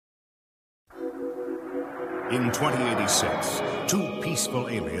In 2086, two peaceful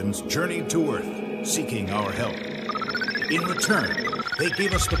aliens journeyed to Earth, seeking our help. In return, they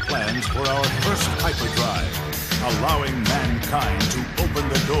gave us the plans for our first hyperdrive, allowing mankind to open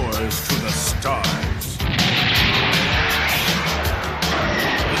the doors to the stars.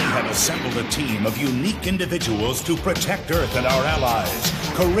 We have assembled a team of unique individuals to protect Earth and our allies.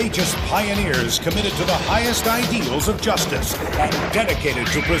 Courageous pioneers committed to the highest ideals of justice and dedicated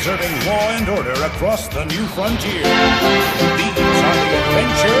to preserving law and order across the new frontier. These are the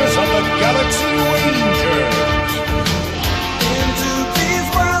adventures of the Galaxy Rangers. Into these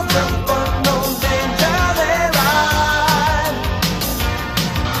worlds of unknown danger they ride.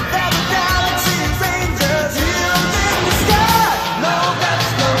 They're the Galaxy Rangers here in the sky. No, that's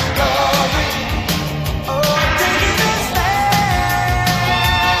no story. Oh, taking a stand,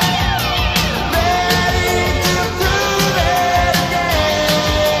 ready to prove it again.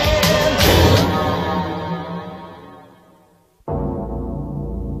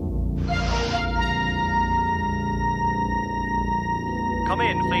 Come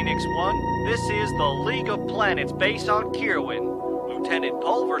in, Phoenix 1. This is the League of Planets based on Kirwin. Lieutenant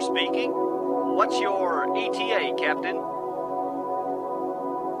Pulver speaking. What's your ETA, Captain?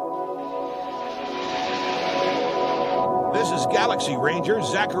 This is Galaxy Ranger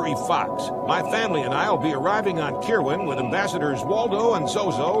Zachary Fox. My family and I will be arriving on Kirwin with Ambassadors Waldo and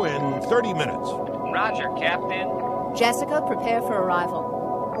Zozo in 30 minutes. Roger, Captain. Jessica, prepare for arrival.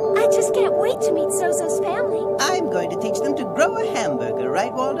 I just can't wait to meet Zozo's family. I'm going to teach them to grow a hamburger,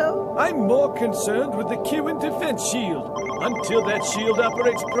 right, Waldo? I'm more concerned with the Kiwin defense shield. Until that shield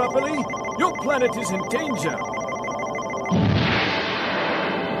operates properly, your planet is in danger.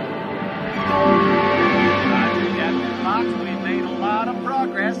 Roger, Captain Fox. We've made a lot of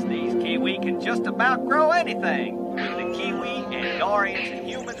progress. These Kiwi can just about grow anything. With the Kiwi and Dorians and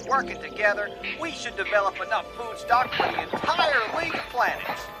humans working together, we should develop enough food stock for the entire League of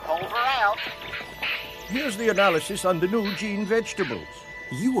Planets. Pulver out. Here's the analysis on the new gene vegetables.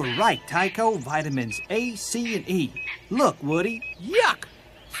 You were right, Tycho. Vitamins A, C, and E. Look, Woody. Yuck!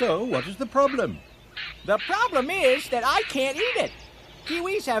 So, what is the problem? The problem is that I can't eat it.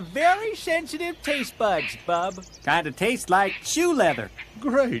 Kiwis have very sensitive taste buds, bub. Kinda tastes like shoe leather.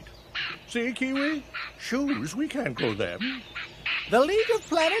 Great. See, Kiwi? Shoes, we can't grow them. The League of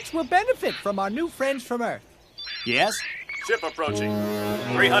Planets will benefit from our new friends from Earth. Yes? Ship approaching.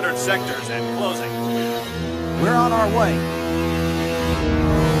 300 sectors and closing. We're on our way.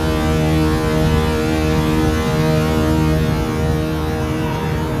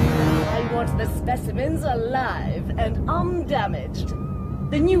 I want the specimens alive and undamaged.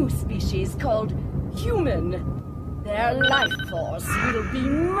 The new species called human. Their life force will be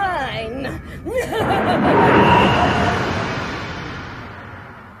mine.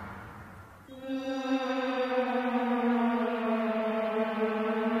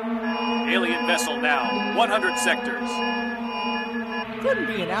 Alien vessel now. 100 sectors. Couldn't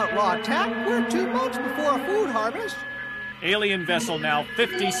be an outlaw attack. We're 2 months before a food harvest. Alien vessel now.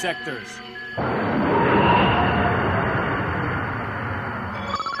 50 sectors.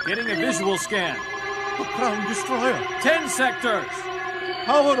 Getting a visual scan. A crown destroyer. 10 sectors.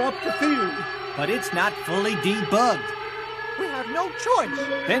 Power up the field. But it's not fully debugged. We have no choice.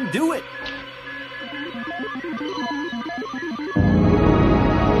 Then do it.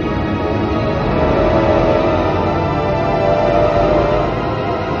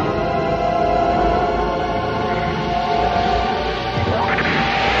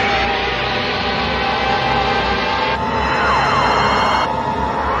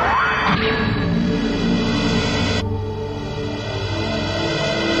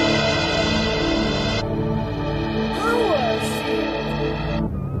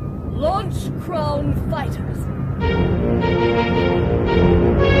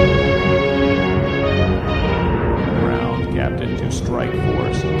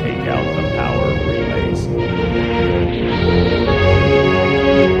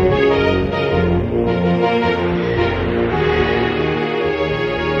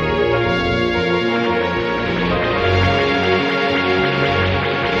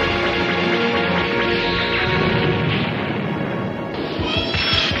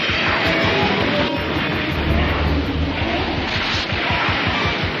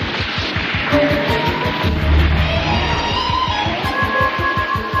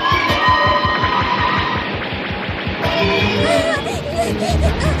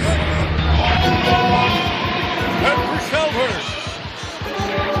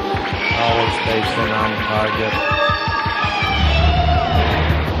 Station on target.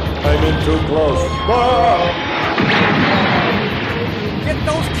 I'm in too close. Whoa! Get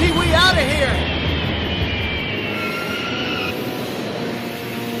those Kiwi out of here!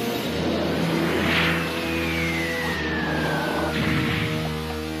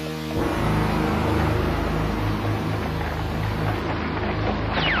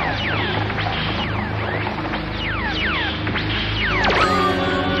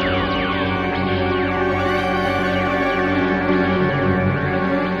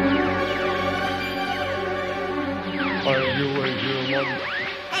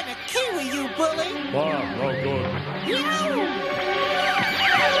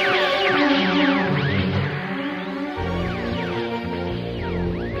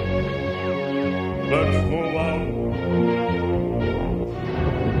 Let's move on.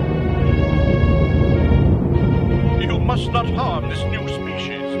 You must not harm this new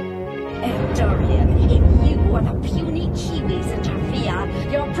species. Dorian, if you or the puny Kiwis interfere,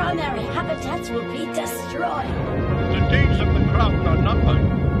 your primary habitats will be destroyed. The days of the crown are numbered.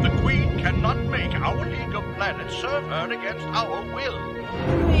 The Queen cannot make our League of Planets serve her against our will.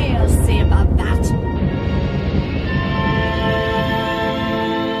 We'll see about that.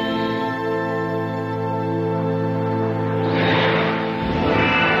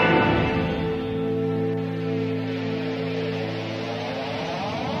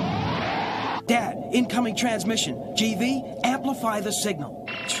 Dad, incoming transmission. GV, amplify the signal.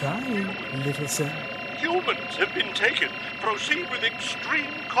 Try, little sir. Humans have been taken. Proceed with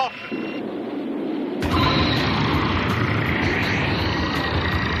extreme caution.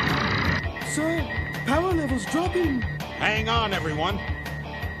 Sir, power level's dropping. Hang on, everyone.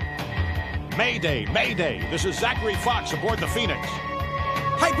 Mayday, Mayday. This is Zachary Fox aboard the Phoenix.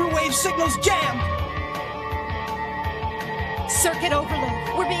 Hyperwave signal's jammed. Circuit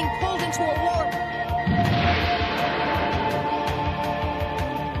overload. We're being pulled into a warp.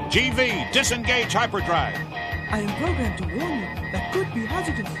 GV, disengage hyperdrive. I am programmed to warn you. That could be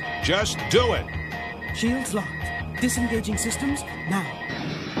hazardous. Just do it. Shields locked. Disengaging systems now.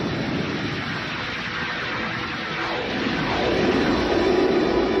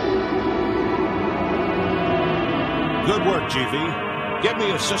 Good work, GV. Give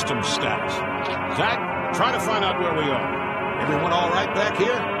me a system status. Zach, try to find out where we are. Everyone all right back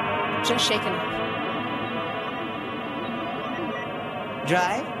here? Just shaking up.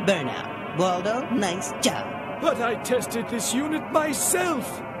 Drive, burnout. Waldo, nice job. But I tested this unit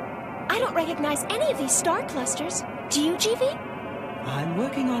myself. I don't recognize any of these star clusters. Do you, GV? I'm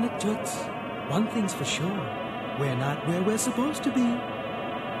working on it, Toots. One thing's for sure. We're not where we're supposed to be.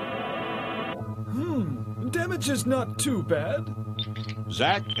 Damage is not too bad.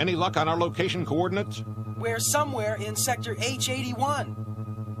 Zach, any luck on our location coordinates? We're somewhere in Sector H81.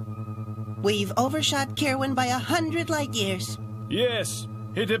 We've overshot Kirwan by 100 light years. Yes,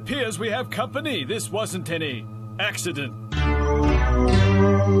 it appears we have company. This wasn't any accident.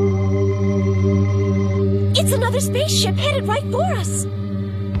 It's another spaceship headed right for us.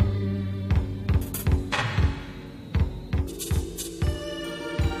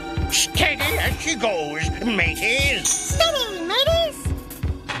 Steady as she goes, mateys. Steady, mateys!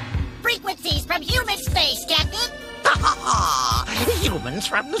 Frequencies from human space, Captain. Humans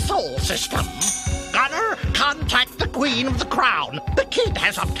from the Sol system. Gunner, contact the Queen of the Crown. The kid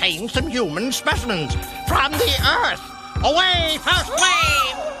has obtained some human specimens from the Earth. Away, first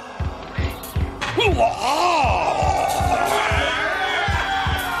wave!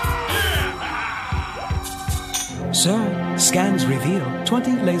 Sir, scans reveal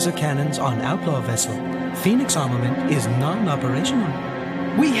 20 laser cannons on Outlaw vessel. Phoenix armament is non-operational.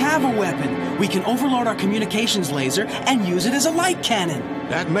 We have a weapon. We can overload our communications laser and use it as a light cannon.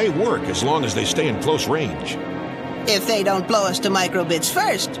 That may work as long as they stay in close range. If they don't blow us to microbits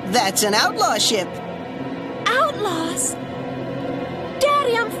first, that's an outlaw ship. Outlaws?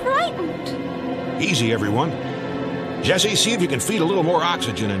 Daddy, I'm frightened. Easy, everyone. Jesse, see if you can feed a little more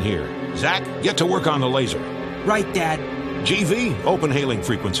oxygen in here. Zach, get to work on the laser. Right, Dad. GV, open hailing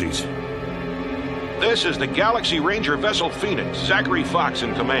frequencies. This is the Galaxy Ranger vessel Phoenix, Zachary Fox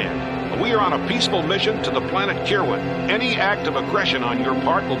in command. We are on a peaceful mission to the planet Kirwan. Any act of aggression on your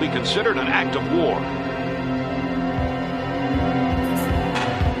part will be considered an act of war.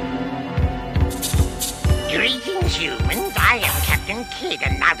 Greetings, humans. I am Captain Kidd,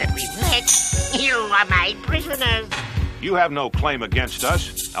 and now that we've met, you are my prisoners. You have no claim against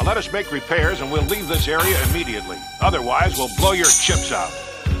us. Now let us make repairs and we'll leave this area immediately. Otherwise, we'll blow your chips out.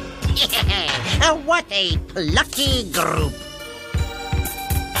 What a plucky group.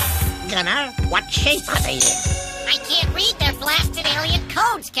 Gunner, what shape are they in? I can't read their blasted alien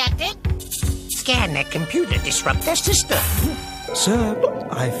codes, Captain. Scan their computer, disrupt their system. Sir,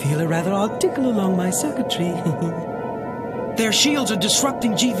 I feel a rather odd tickle along my circuitry. Their shields are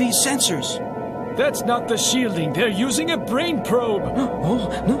disrupting GV's sensors. That's not the shielding. They're using a brain probe. Oh,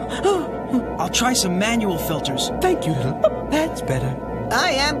 no. I'll try some manual filters. Thank you, little. That's better.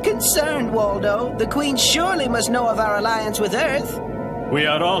 I am concerned, Waldo. The Queen surely must know of our alliance with Earth. We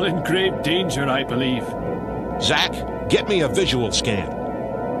are all in grave danger, I believe. Zach, get me a visual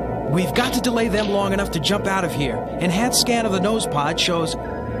scan. We've got to delay them long enough to jump out of here. Enhanced scan of the nose pod shows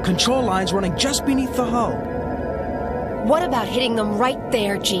control lines running just beneath the hull. What about hitting them right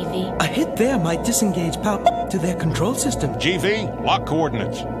there, GV? A hit there might disengage power to their control system. GV, lock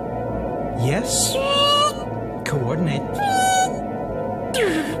coordinates. Yes. Coordinate.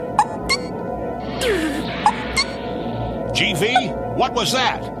 GV, what was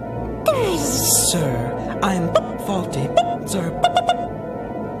that? Sir, I'm faulty. Sir.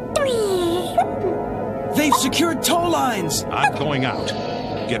 They've secured tow lines! I'm going out.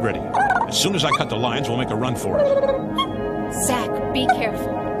 Get ready. As soon as I cut the lines, we'll make a run for it. Zach, be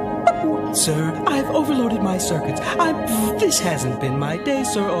careful. Sir, I've overloaded my circuits. This hasn't been my day,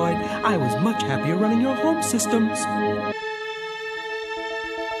 Sir Oid. I was much happier running your home systems.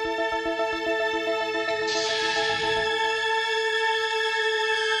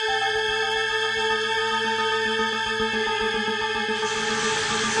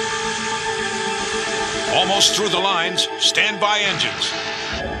 Almost through the lines. Stand by engines.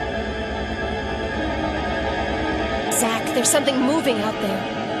 Zach, there's something moving out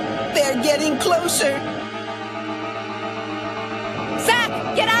there. They're getting closer. Zach,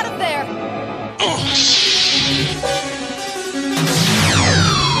 get out of there!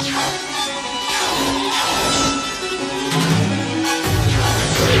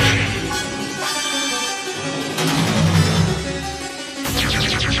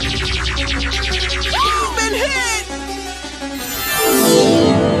 You've been hit!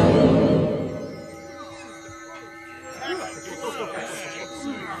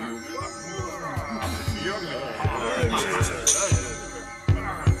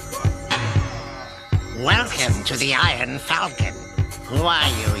 Welcome to the Iron Falcon. Who are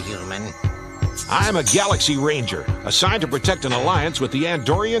you, human? I'm a Galaxy Ranger, assigned to protect an alliance with the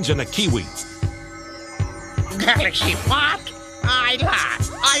Andorians and the Kiwi. Galaxy what? I laugh.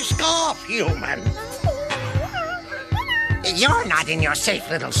 I scoff, human. You're not in your safe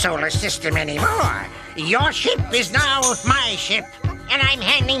little solar system anymore. Your ship is now my ship, and I'm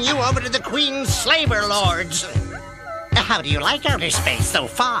handing you over to the Queen's slaver lords. How do you like outer space so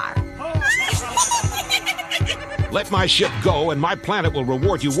far? Let my ship go, and my planet will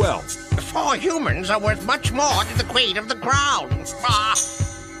reward you well. 4 humans are worth much more to the Queen of the Crown.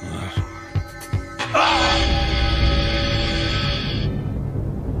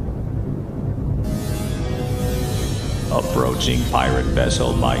 Approaching pirate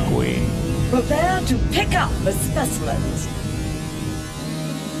vessel, my queen. Prepare to pick up the specimens.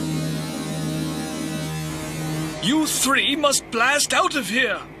 You 3 must blast out of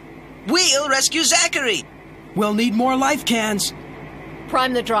here. We'll rescue Zachary. We'll need more life cans.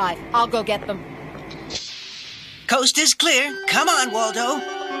 Prime the drive. I'll go get them. Coast is clear. Come on, Waldo.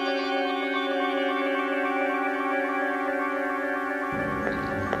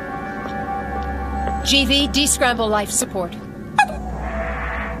 GV, descramble life support.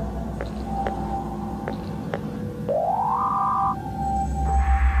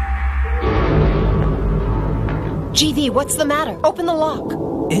 GV, what's the matter? Open the lock.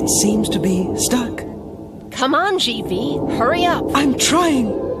 It seems to be stuck. Come on, GV. Hurry up. I'm trying.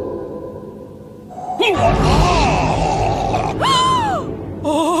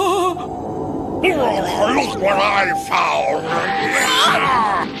 Look what I found!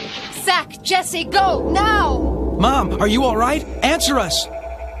 Zach, Jesse, go, now! Mom, are you all right? Answer us.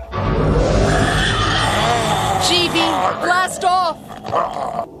 GV, blast off!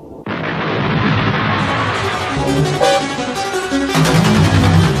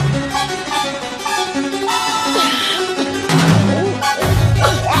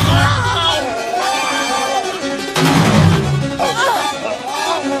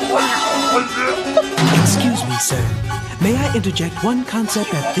 Excuse me, sir. May I interject one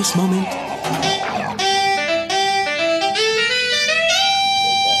concept at this moment?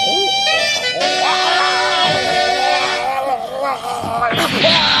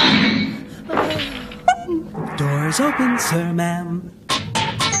 Doors open, sir, ma'am.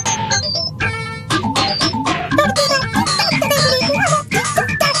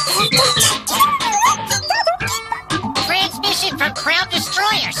 Transmission from Crown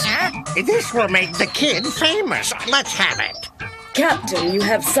Destroyer, sir. This will make the kid famous. Let's have it. Captain, you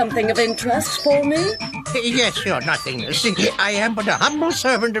have something of interest for me? Yes, your nothingness. I am but a humble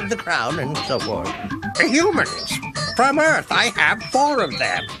servant of the Crown and so forth. Humans. From Earth, I have 4 of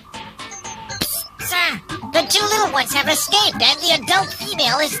them. Sir, the 2 little ones have escaped and the adult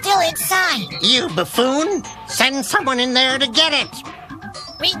female is still inside. You buffoon! Send someone in there to get it.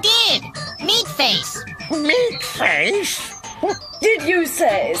 We did. Meat face. Meat face? Did you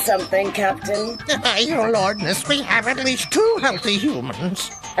say something, Captain? Your lordness, we have at least 2 healthy humans.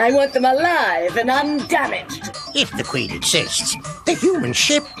 I want them alive and undamaged. If the Queen insists, the human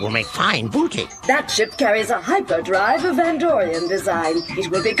ship will make fine booty. That ship carries a hyperdrive of Andorian design. It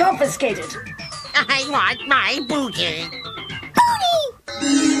will be confiscated. I want my booty.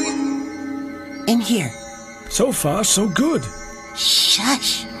 In here. So far, so good.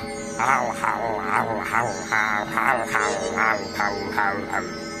 Shush.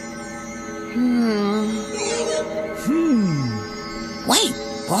 Wait,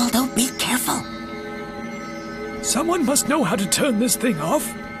 Waldo, be careful. Someone must know how to turn this thing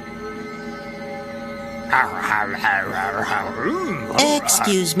off.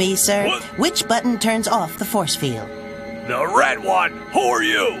 Excuse me, sir. What? Which button turns off the force field? The red one. Who are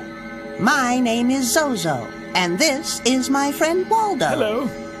you? My name is Zozo, and this is my friend Waldo. Hello.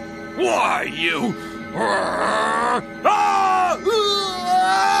 Why, you...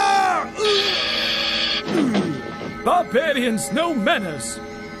 Barbarians, no manners.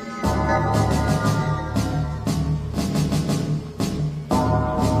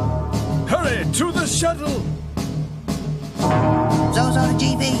 Hurry, to the shuttle. Zozo to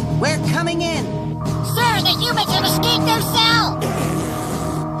GV, we're coming in. Sir, the humans have escaped their cell!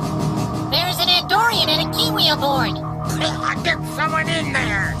 There's an Andorian and a Kiwi aboard! Get someone in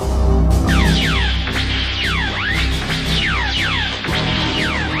there!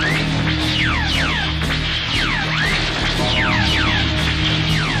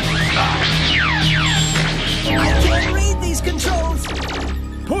 I can't read these controls.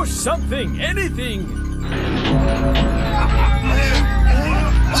 Push something, anything.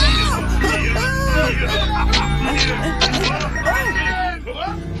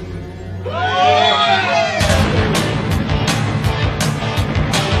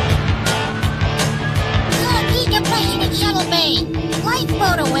 Decompression at Shuttle Bay!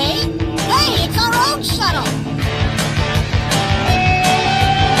 Lifeboat away! Hey, it's our own shuttle!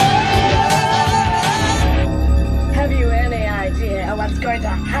 Have you any idea what's going to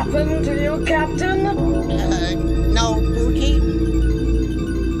happen to you, Captain? No booty?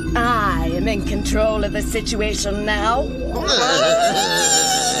 I am in control of the situation now.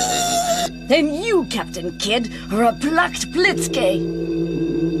 And you, Captain Kidd, are a plucked blitzkey.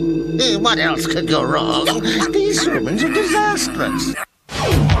 What else could go wrong? These humans are disastrous.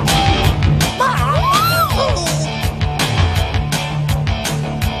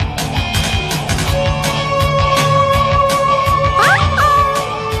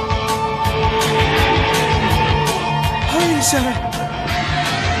 Hurry, sir.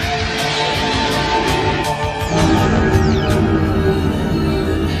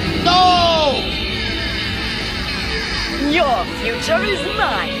 Your future is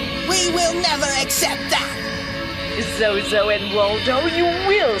mine. We will never accept that. Zozo and Waldo, you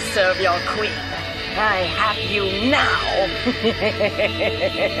will serve your queen. I have you now.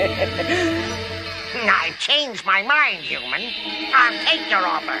 I've changed my mind, human. I'll take your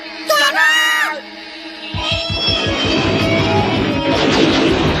offer.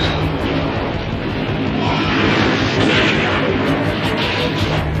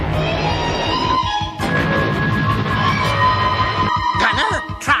 Gunner,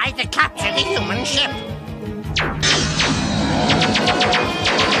 try to capture the human ship.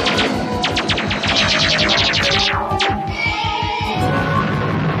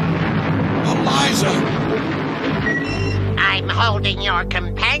 Eliza! I'm holding your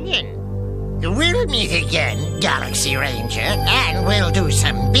companion. We'll meet again, Galaxy Ranger, and we'll do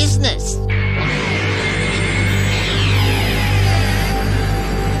some business.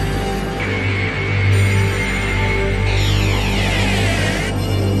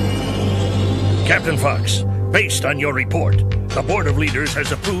 Captain Fox, based on your report, the Board of Leaders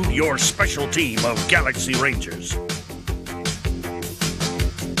has approved your special team of Galaxy Rangers.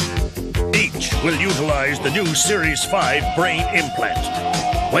 Each will utilize the new Series 5 brain implant.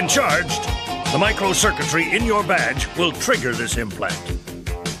 When charged, the microcircuitry in your badge will trigger this implant.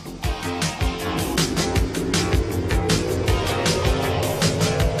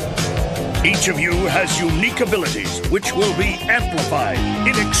 Each of you has unique abilities which will be amplified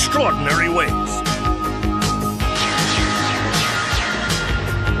in extraordinary ways.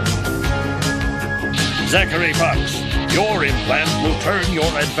 Zachary Fox, your implant will turn your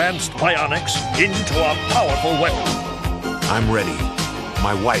advanced bionics into a powerful weapon. I'm ready.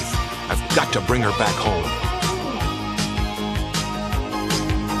 My wife. I've got to bring her back home.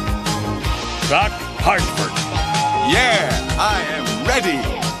 Doc Hartford. Yeah, I am ready.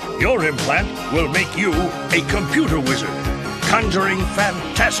 Your implant will make you a computer wizard, conjuring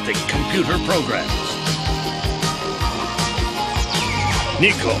fantastic computer programs.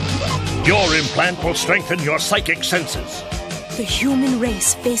 Nico, your implant will strengthen your psychic senses. The human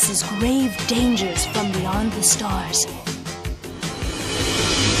race faces grave dangers from beyond the stars.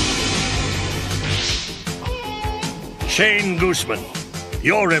 Shane Gooseman,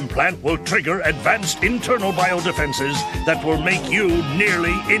 your implant will trigger advanced internal biodefenses that will make you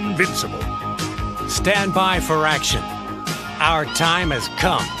nearly invincible. Stand by for action. Our time has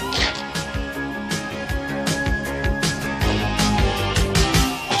come.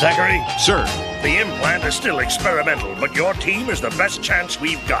 Zachary? Sir? The implant is still experimental, but your team is the best chance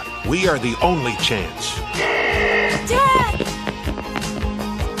we've got. We are the only chance. Dad!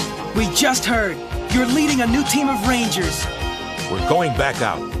 We just heard. You're leading a new team of Rangers. We're going back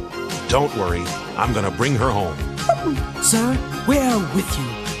out. Don't worry, I'm gonna bring her home. Sir, we are with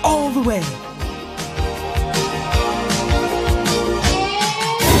you all the way.